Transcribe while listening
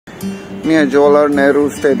near Jawaharlal Nehru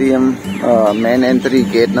Stadium, main entry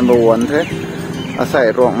gate number 1 थे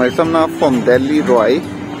asai Rongmei samna from Delhi roi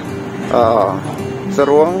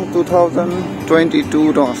Charuangc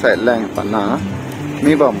 2022 dong asai lang pana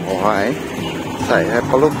mi bam hoai sai hai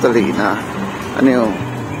paluk tali na aniu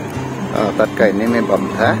tat kai ni mi bam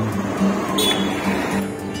tha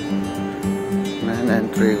main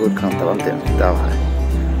entry good khang talam tem daw hai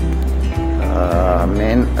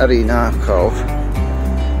main arena khau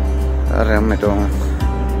Aram itong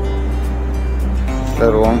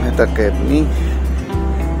Charuangc hitakep ni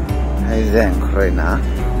hay zeng khray na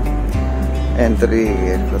entry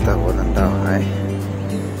gate ko ta ko nan daw hai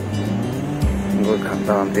ngồi khang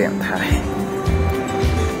tawam tiệm thai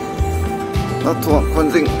nó thuộc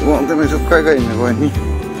con dinh uống tới mấy chục cây gầy này coi ni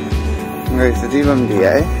người sẽ đi bằng gì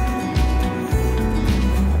ấy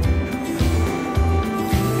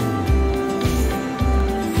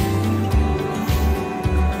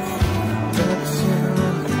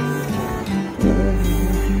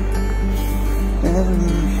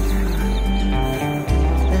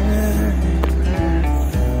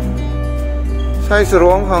sai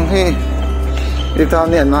Charuangc hàng hi đi thao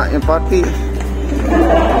niệm lại party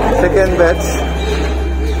second batch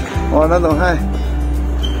ngon nó rồi hay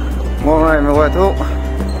ngon này mà gọi thuốc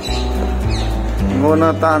ngon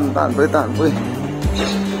nó tàn với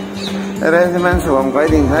arrangement Charuangc cái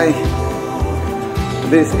đình hay.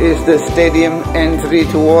 This is the stadium entry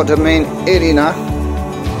toward the main arena.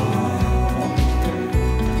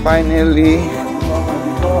 Finally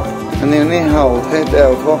anh em này hầu thế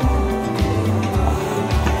đều thôi.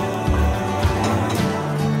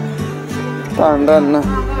 Tàn đần nè.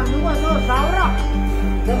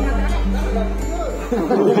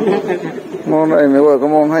 Món này mới vừa có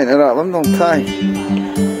món hay nữa là vẫn còn thay.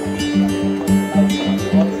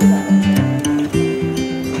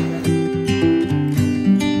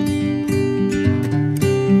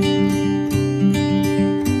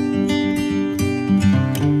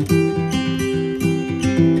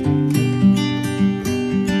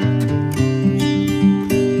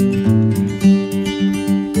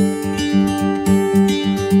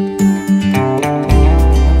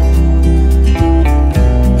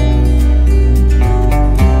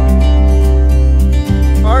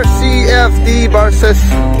 Versus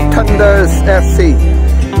Thunders FC.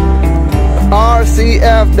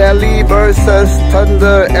 RCF Delhi versus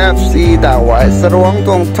Thunder FC. Dawai Charuangc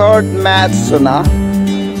tong third match suna.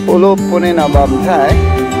 Pulo punin abam thai.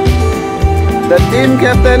 The team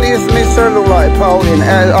captain is Mr. Lulai Paul in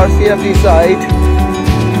RCFD side,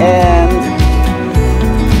 and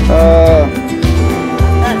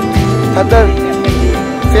Thunder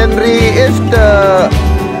Fenry is the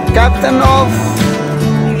captain of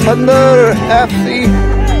Thunder FC.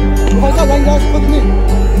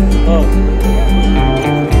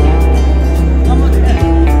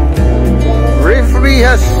 Referee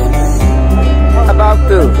has about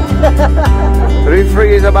to.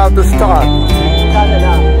 Referee is about to start.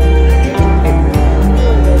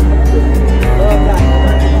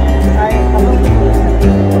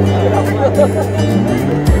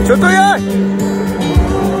 Shoot ơi!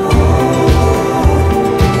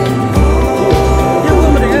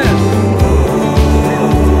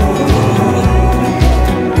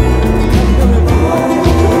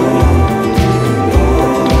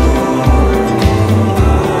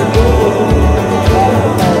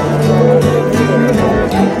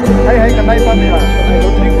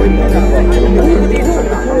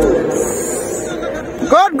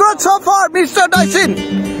 Good so far, Mr. Dyson.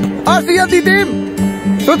 RCFD team.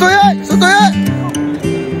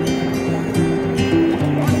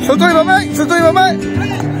 Sutoi vào mấy.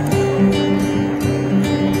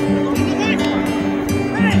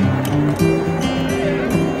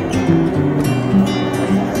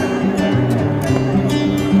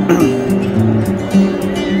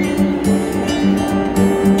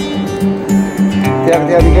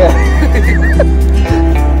 Theo đi kia.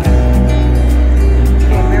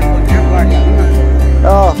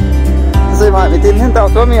 Rồi mà bị tin hiện tàu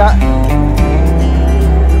xuống mi ạ.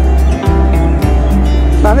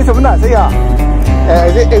 Nào đi xuống đã xây à?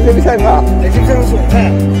 Exhibition à? Exhibition xuống thế.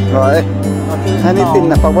 Rồi. Anh đi tin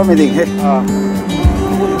là phòng bao nhiêu đỉnh hết.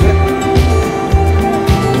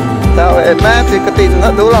 Tao em má thì cái tin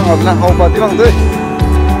nó đủ là hộp vào tí bằng tươi.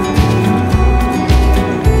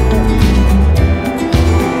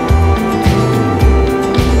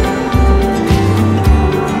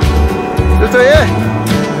 Rồi ấy.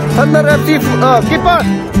 Thunder FC keeper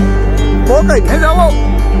bố cảnh hay sao không?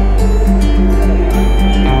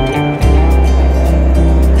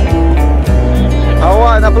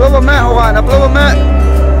 Hawaii na plobo me.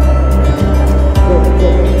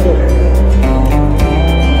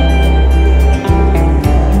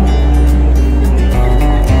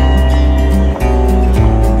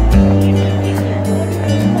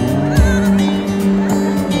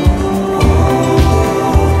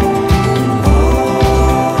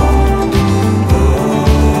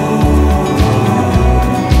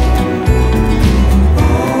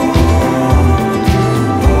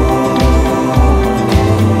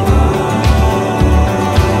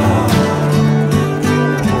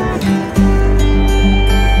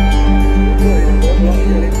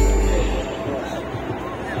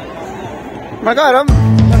 Magaram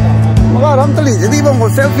tali jadi bang mau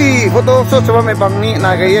selfie foto shot coba me bang ni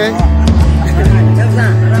na gaya.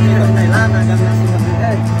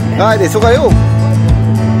 Ay de suka yuk.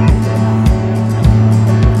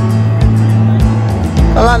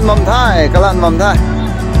 Kalan mom thai.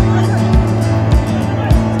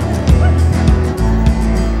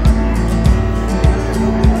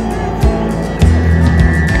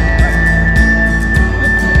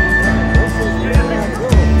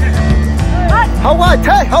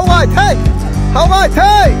 Hawaii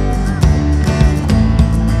Thai.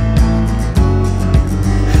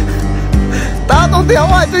 Ta tung ti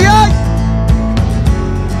Hawaii tu yai.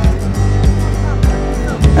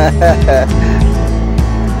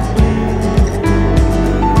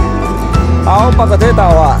 Áo pakai thế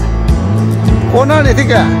tàu à? Kona này thích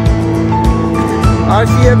à?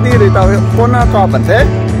 RCFD thì tàu Kona to bản thế.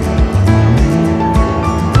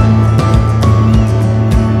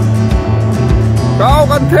 Cao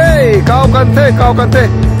cần thế.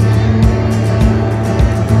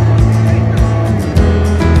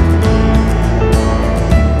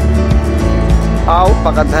 Out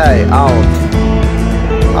pakai thế,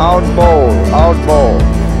 out ball.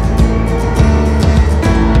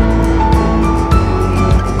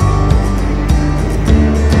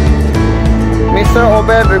 Mr.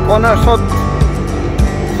 Obed corner shot.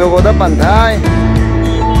 So go da pantai.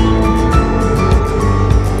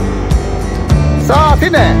 Sa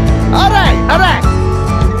sini. Alright.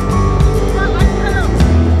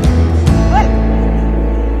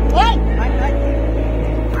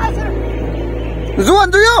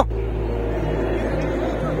 Zuan tu yo.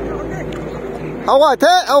 Hawaii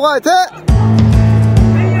thế.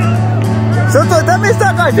 Sao tôi thấy Mr.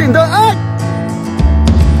 Cái trình độ ấy.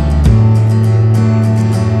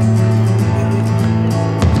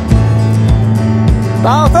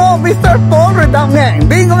 Tao thôi Mr. Paul rồi đào nghẹn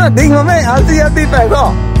đinh không ấy RCFD phải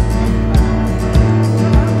không?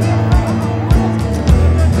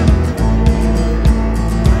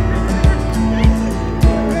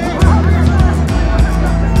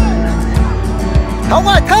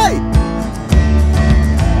 Hawaii Thai.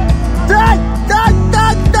 Chạy.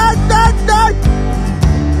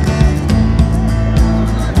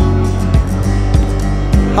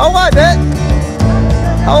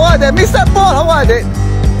 Hawaii đấy Mr. Paul Hawaii đấy.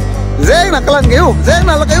 Zeng là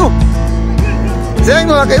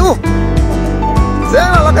cái yêu.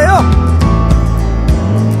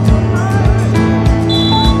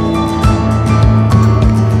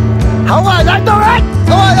 Hawaii đánh đâu đấy.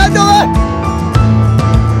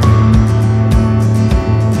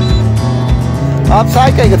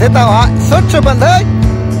 Offside cái thế tao hả? Xuất cho bạn đấy.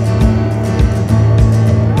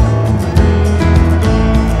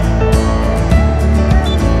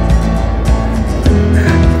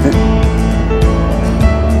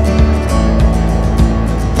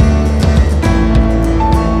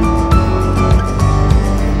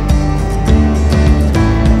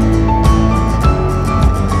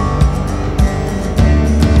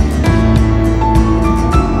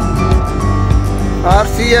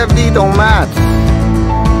 RCFD don't match.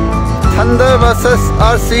 Thunder versus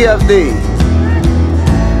RCFD.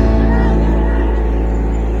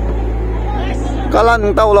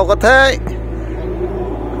 Kalan tàu lộc thế.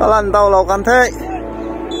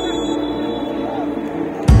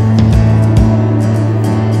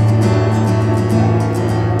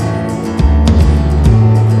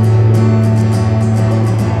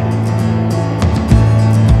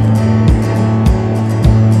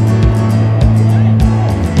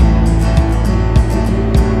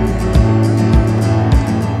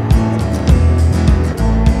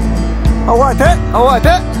 Hawaii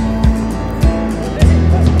thế.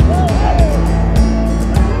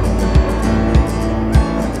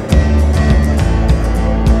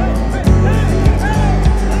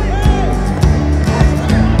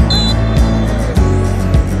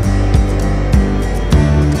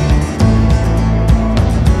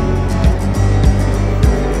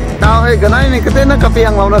 Tao cái này cái tên nó cà phê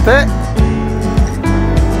lâu nó thế.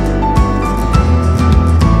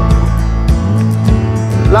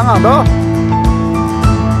 Lăng ở đó.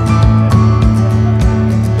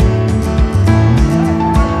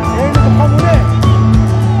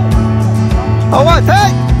 Hawaii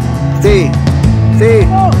Thai. Si.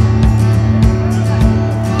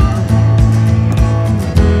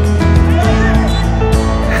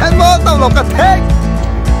 Handball tàu lộc cả thế.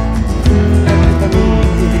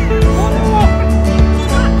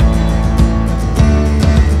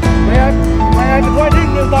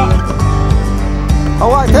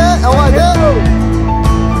 Hawaii thế.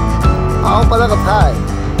 Áo pala ka Thai.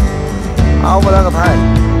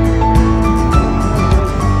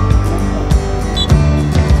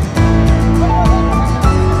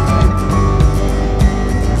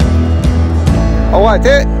 Hawaii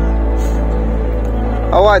thế.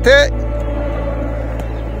 Hawaii thế.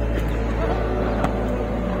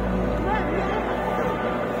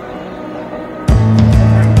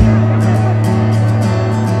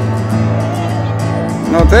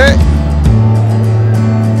 Nó thế.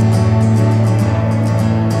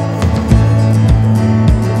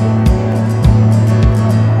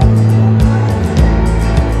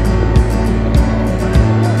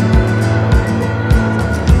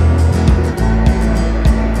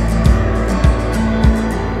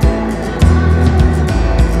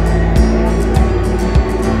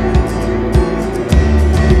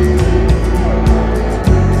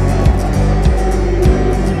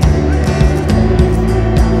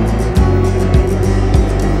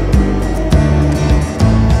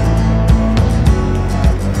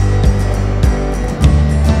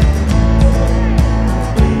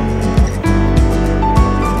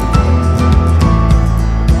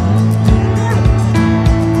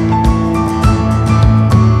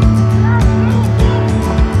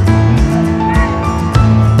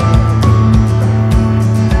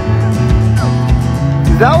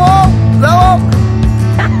 Zawok, zawok.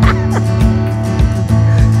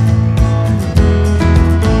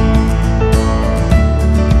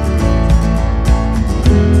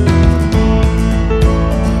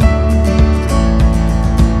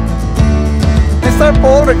 Mr.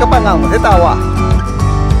 Paul rồi các bạn ngẳng thế tao à?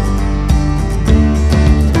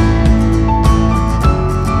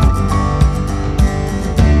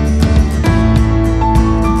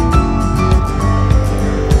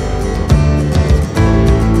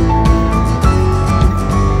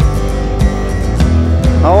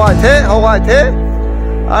 Hawaii thế.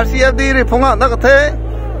 RCFD rồi phong nó có thế.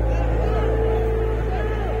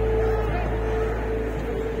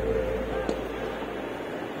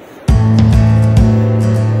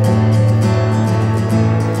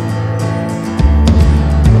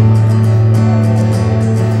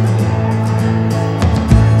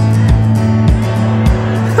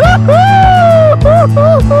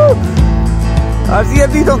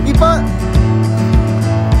 RCFD don't keep up.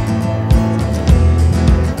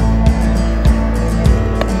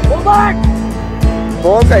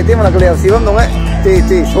 Bố cày tim là cái liều xíu đúng đấy,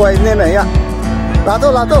 chỉ xoay nên này ạ. Lá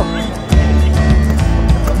tô.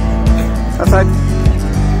 Sai.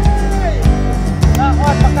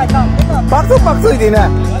 Bác gì nè,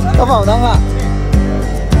 có vào đang ạ.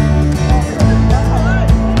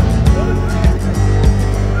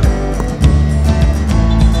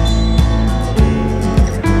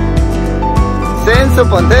 Sen số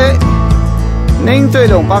bản thế, ninh chơi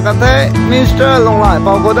lồng bạc cái thế, Mr. lồng lại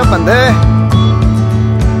bao gồm đất bản thế.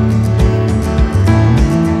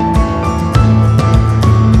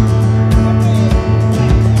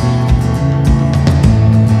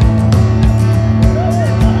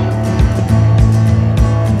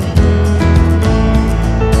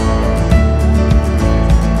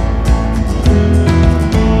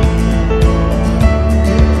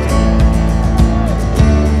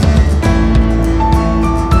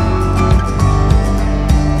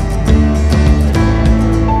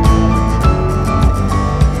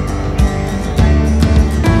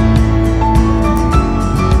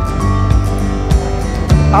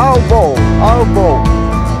 Elbow.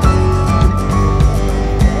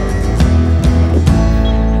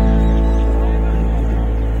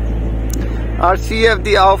 RCFD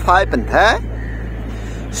off happened, huh?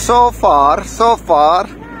 So far,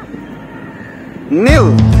 nil.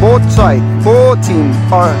 Both sides, both team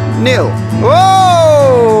are nil.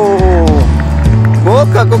 Whoa! Goal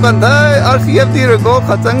ka ko kan thai, RCFD rồi goal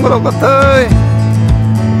ka chang bro ka thai.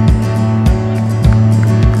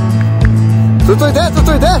 Tutui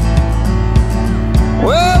thế.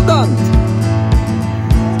 Well done.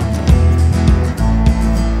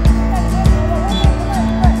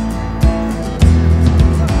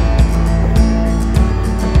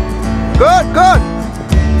 Good.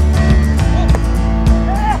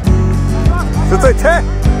 Tutui thế.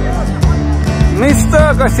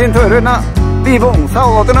 Mr. ka xin thôi rồi na. Đi bụng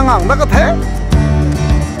sau cái nó ngang nó có thế.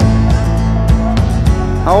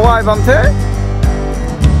 Hawaii bấm thế.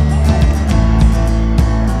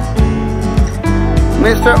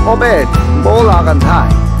 Mr. Obed, bola kan thai.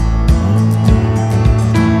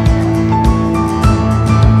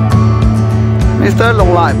 Mr.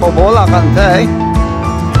 lồng lại bola kan thai.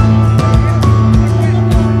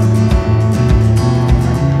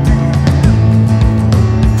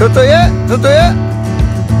 Tutui ya. Tutui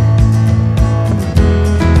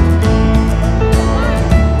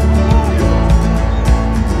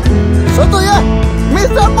ya,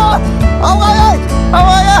 Mr. Paul, Hawaii.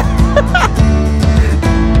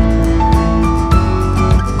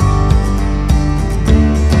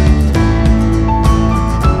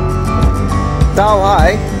 Tao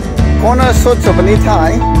hai corner suit cho bani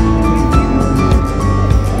thai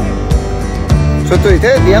so tui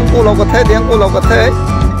thế diang ku lo ko thế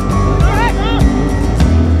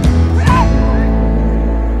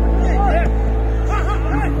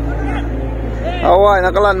Hawaii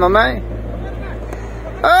Nagaland mà mấy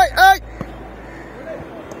ê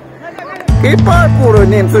keeper ku rồi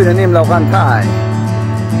nim sui nim lo kan thai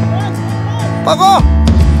pa go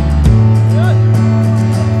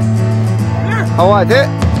Hawaii thế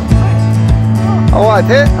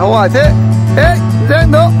ê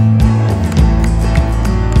deng đó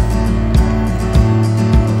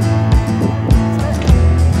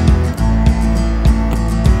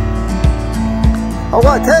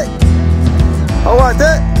Hawaii thế Hawaii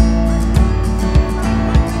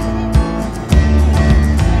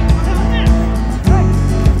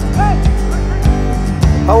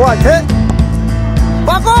thế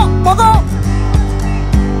Bago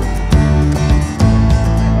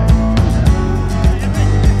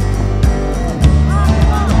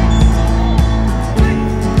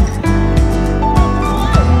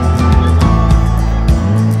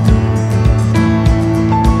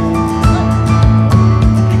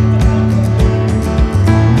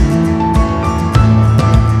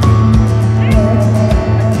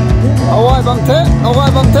Hawaii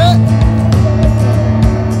bang thế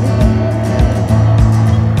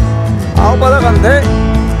áo ba gần thế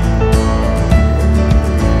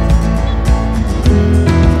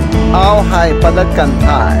áo hai ba gần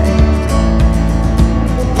thải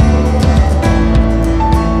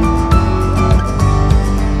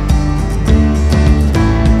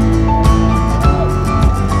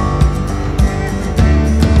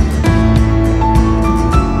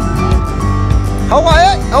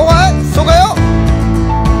Hawaii sugayo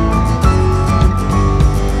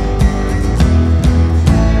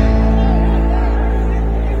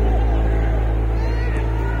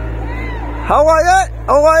Hawaii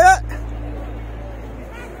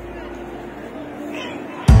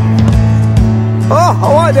oh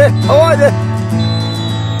Hawaii đi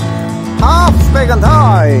half second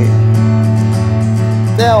high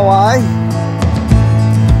there why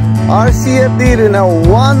RCFD in a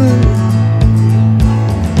one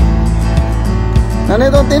nãy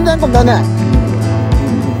tôi tính ra cũng này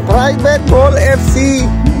private ball FC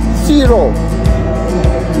 0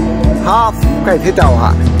 half cái thế nào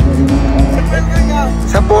hả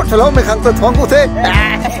support cho lâu mấy khăn tôi thoáng cụ thế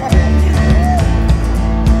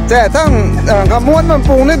trẻ thằng cả muốn mà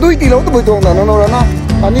phùng lên đuôi tí lâu tôi bồi thường là nó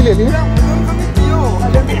anh đi liền đi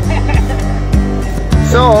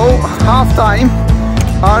so half time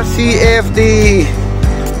RCFD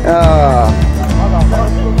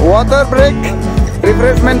water break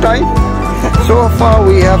refreshment time so far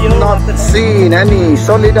we have not seen any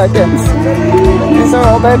solid items these are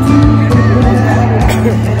all bad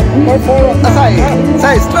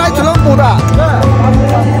Say, strike to Lombuda.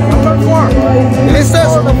 Mr.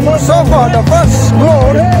 So far the first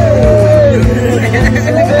goal.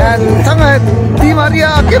 And thằng Di Maria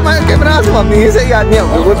camera của mình sẽ gạt nhiều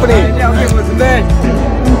của quân này.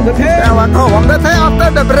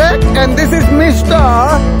 After the break, and this is Mr.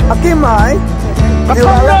 Akimai. You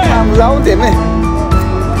are làm lâu thế này.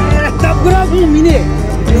 Tập ra cũng mini.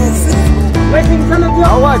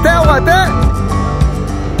 Awai thế.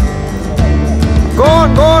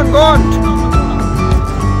 Gone.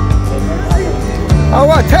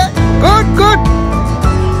 Awai thế. Good.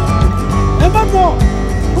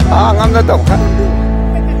 Ngắm ra tổng.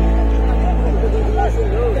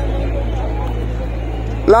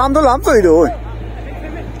 Làm rồi.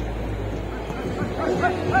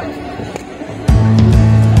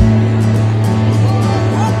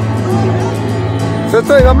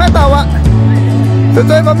 Sesuai vào mét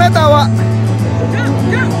tàu ạ.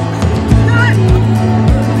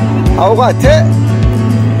 Hậu quả thế.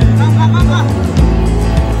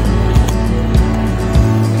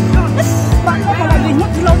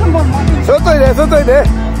 Số tôi để.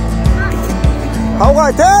 Hậu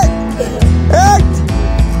quả thế. Ê.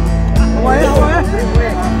 Away.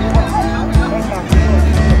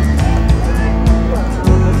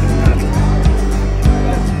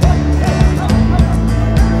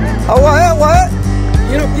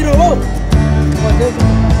 Kilo.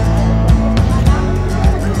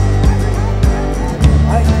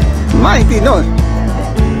 Mai tí nữa.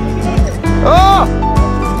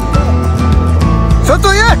 Số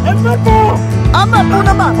tôi ấy. Em bắt cô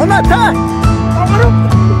nằm hôm nay thế.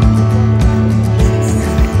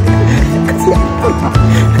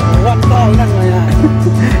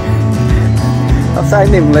 Sai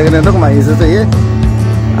niệm lại cái này mày số tôi ấy.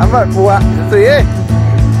 Em bắt cô ạ, số tôi ấy.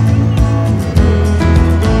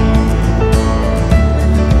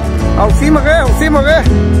 see again.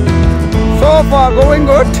 So far going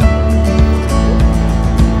good.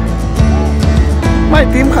 My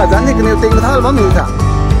team has done it in the thing with half a minute.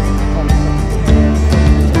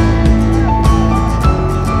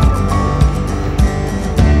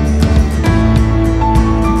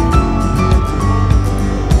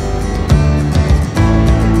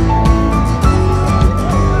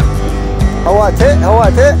 How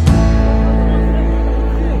are they?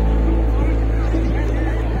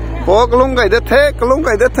 Có cái lông gầy đất thế, cái lông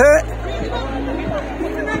gầy đất thế.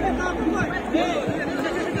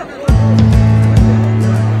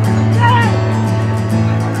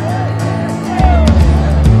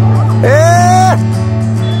 Ê,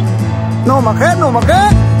 nổ mà khét.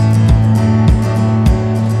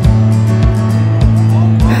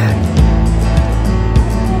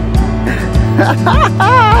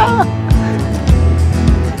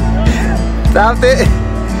 Sao thế?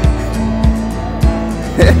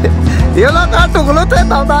 Yếu lắm á, tụi nó thế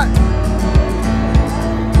tao tại.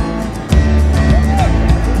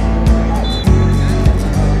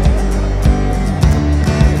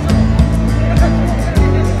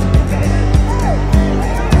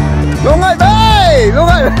 Lúc này đây.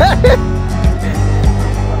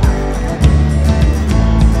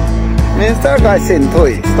 Mr. Guy xin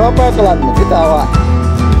thôi, stop á cái lần một cái tao ạ.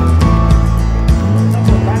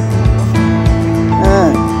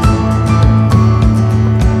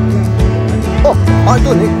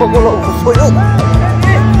 Aduh, ni pokok soyok.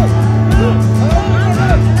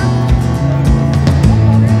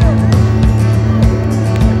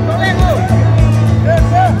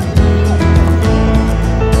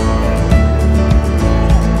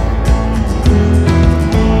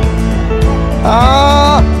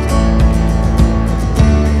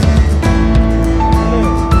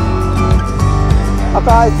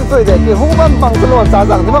 Akai sesuai deh. Huban bang telur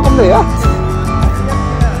sazang, cuma kamu deh ya.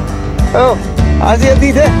 Oh. Asia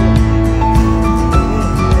đi thế.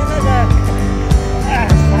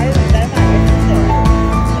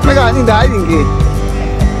 Mấy cái nhìn đáy gì kì.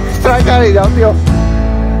 Striker này giống tiêu.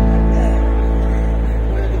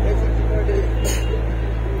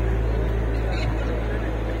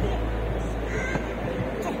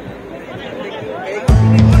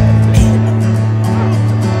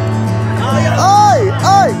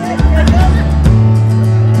 Ôi.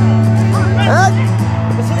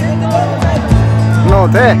 No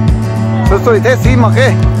thế, tôi thế xí mà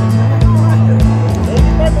cái.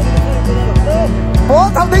 Bố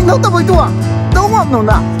thằng Đinh đâu tao với chùa, đâu ngậm nổ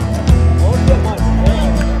nào.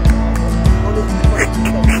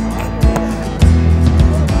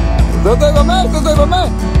 Tôi vào mê.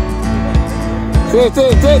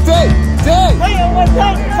 Chơi.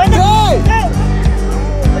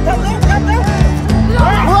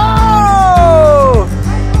 Wow.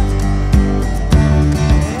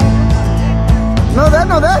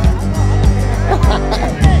 No that.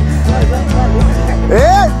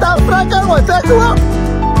 Ê, tao ra cái ngồi chơi xuống.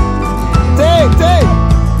 Chơi.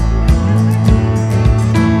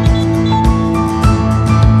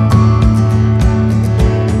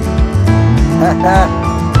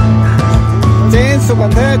 Jane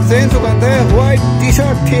Sugante, white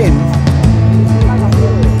t-shirt team.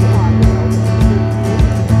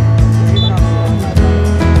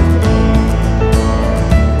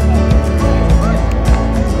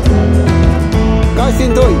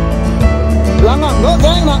 Xin thôi lắng ngậm nó dễ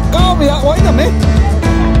nè cao bị hạ quấy nằm đấy.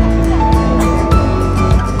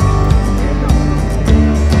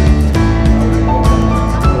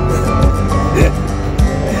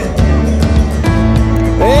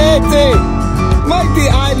 Ê chị mấy thì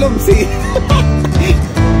ai lùm xì.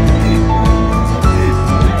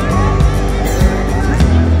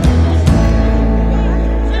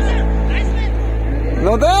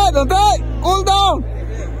 Don't take cool down.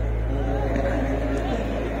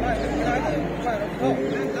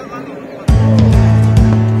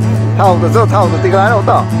 Thầu từ tí cái đâu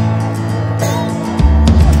tao.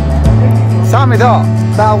 Sao mày thọ?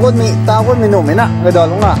 Tao quên mì nổ mấy nè, người đòi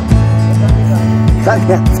đúng không?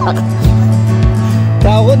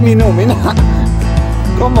 Tao quên mì nổ mấy nè.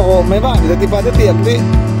 Có một mấy bạn thì phải tiết tiệm đi.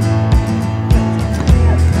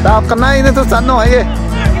 Tao cái này nên tôi sẵn rồi gì.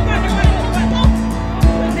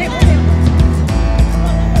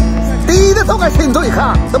 Tí nó tao cái xin thôi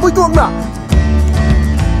khá, tao bùi tuông đã.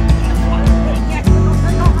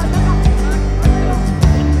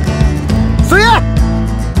 Suy á.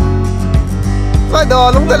 Cái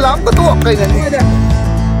đồ lúc tới lắm có tuộc cái này.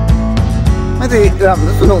 Mấy gì làm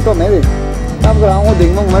nó xuống nổ tôm mấy gì. Tao có không có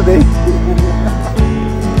tính mong mấy gì.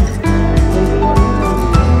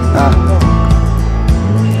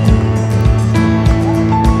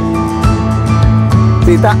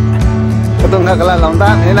 Gì ta? tung ngạc là lòng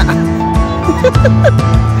tan thế nè.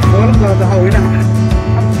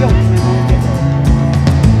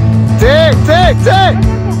 Chê, chê, chê.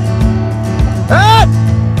 Ê,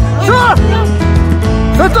 xua.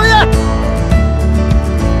 Xua xua nha.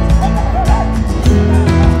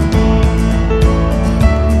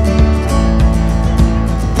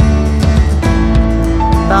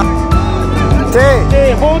 Chê,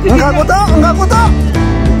 ngạc của tớ.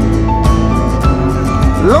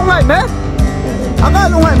 Lúc này mẹ. Anh ơi,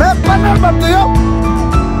 lúc này mẹ, bắt nó bầm gì không?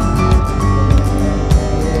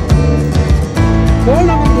 Bố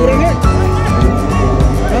nó không đủ hết.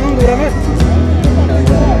 Nó không đủ hết.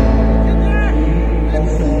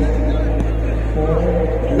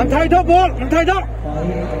 Làm thay đó bố, làm thay đó.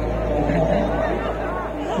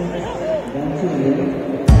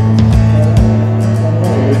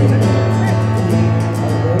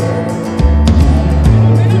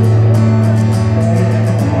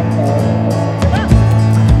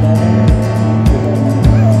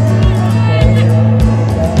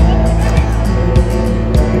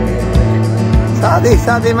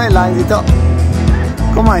 Sa đi mày làm gì đó?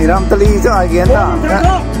 Có mày làm tali cho ai kiến ta?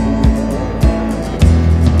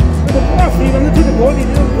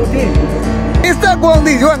 Mr. Guang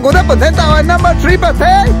đi Juan có 10% tao number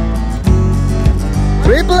 3%.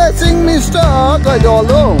 Replacing Mr. Cái đó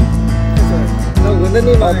luôn.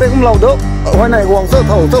 Tôi không lâu đâu. Hồi này Guang sơ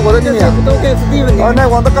thầu tôi có rất nhiều. Hồi này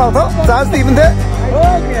Guang tất cả thôi. Giá Steven thế.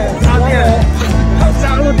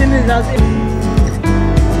 Sao luôn tin là giá Steven.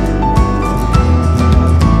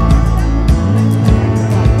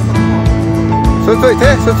 Sôi sôi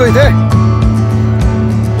thế, sôi sôi thế.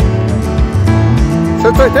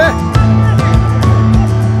 Sôi sôi thế.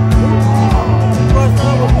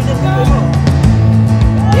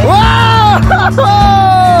 Wow!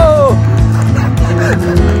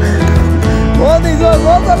 Ủa thì rồi,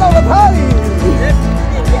 có rất là một thay.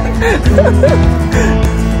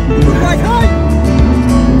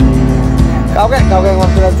 Cao cái hoặc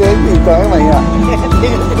là chế gì tới mày à?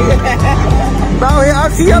 Tao hiện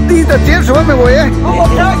Assam đi từ chiến xuống mày ngồi ấy.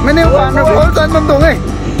 Mày nêu bàn nó có dân bấm tùng ấy.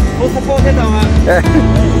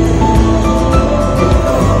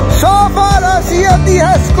 So far Assam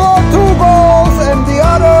has scored 2 goals and the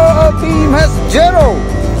other team has 0.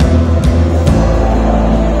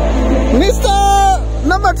 Mr.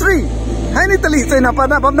 Number 3. Hai ni tali chơi napa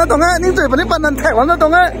na bấm nó tùng ấy, nhưng chơi bấm nó bàn thẹo bấm nó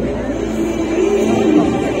tùng ấy.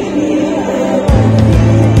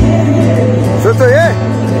 Sôi sôi ấy.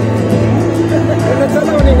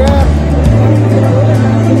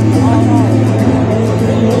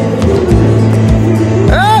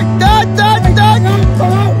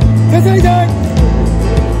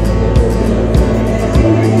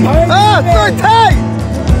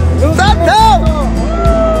 Tôi thay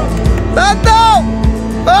tát đâu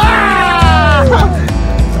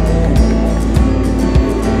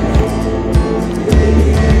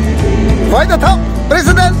phải được không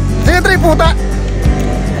President Secretary phụ tạ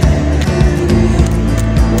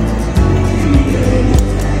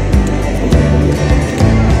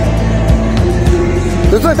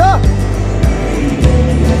được rồi đó.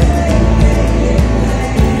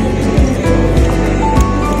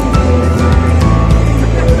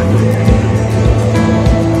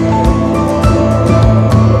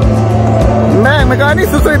 Mày cái đi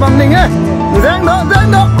sụt bằng mình ấy, giang đó.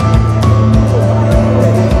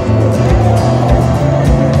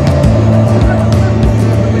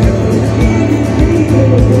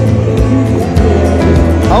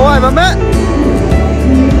 Hậu ai mà mẹ?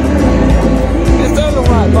 Mister luôn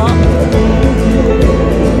rồi có.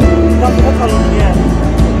 Không có còn gì.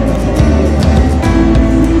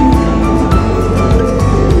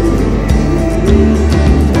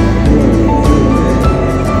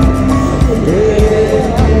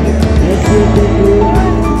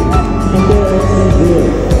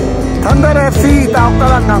 Thunder FC tao ka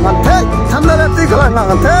lang ngangan thế, Thunder FC ka lang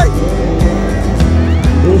ngangan thế.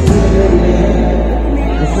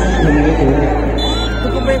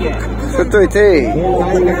 Sutoi thế.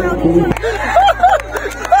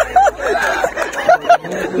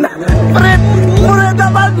 Pret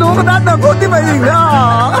dapat lu ka takot di ba yun na?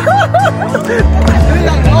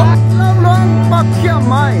 Long pakya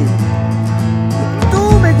mai. Tu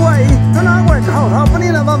me quay, thana quay khao pa ni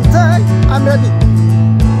na bam thế. I'm ready.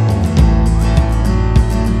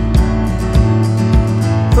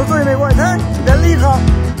 Tôi mày gọi thế, Delhi không?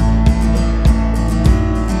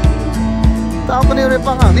 Tao có điều để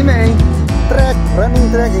bằng hàng đi mày. Track, running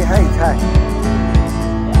track thì hay.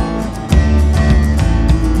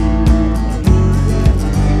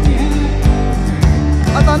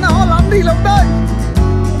 À tao nào lắm đi lắm đây.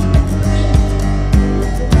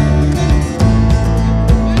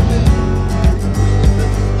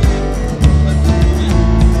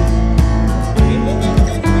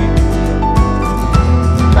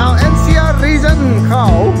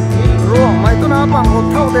 ta bằng hộp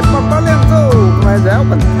thâu để bật bật lên rồi mà giáo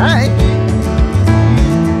mình thấy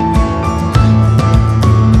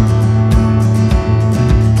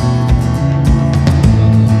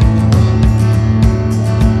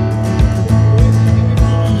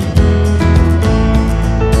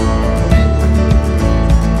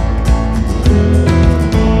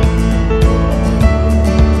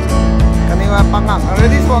cái này là bằng hẳn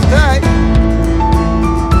ready for thế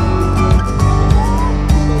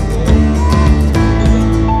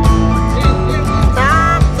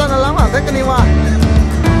cái này mà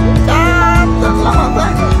chát lắm lắm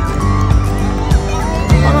đấy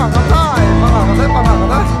bằng hẳn cái thôi bằng hẳn cái bằng hẳn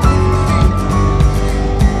cái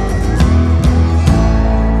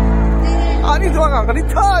아니 bằng hẳn cái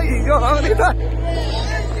thôi 이거 cái thôi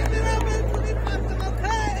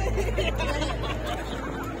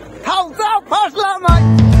thao giao phát là mày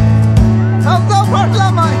thao giao phát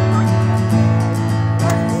là mày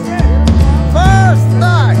first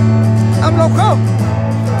time I'm local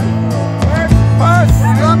first,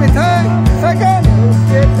 let me take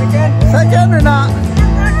second rồi nè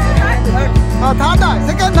thả đại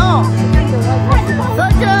second no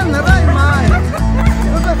second right mày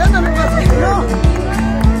lúc đó thế là mình phải xỉu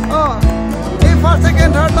nó if first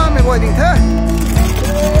second third là mình gọi định thế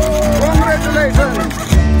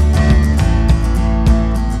congratulations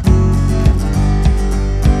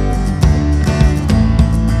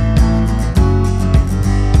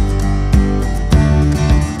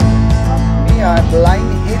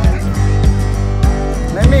blind hit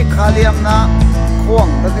mấy mấy khali am na khuang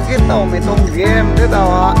ta cái tàu mấy tông game thế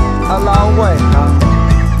tàu allow vậy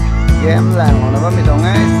game là nó là mấy tông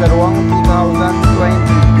ấy Charuangc 2022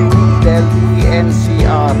 Delhi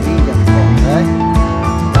NCR đi chẳng đấy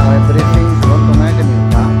tàu briefing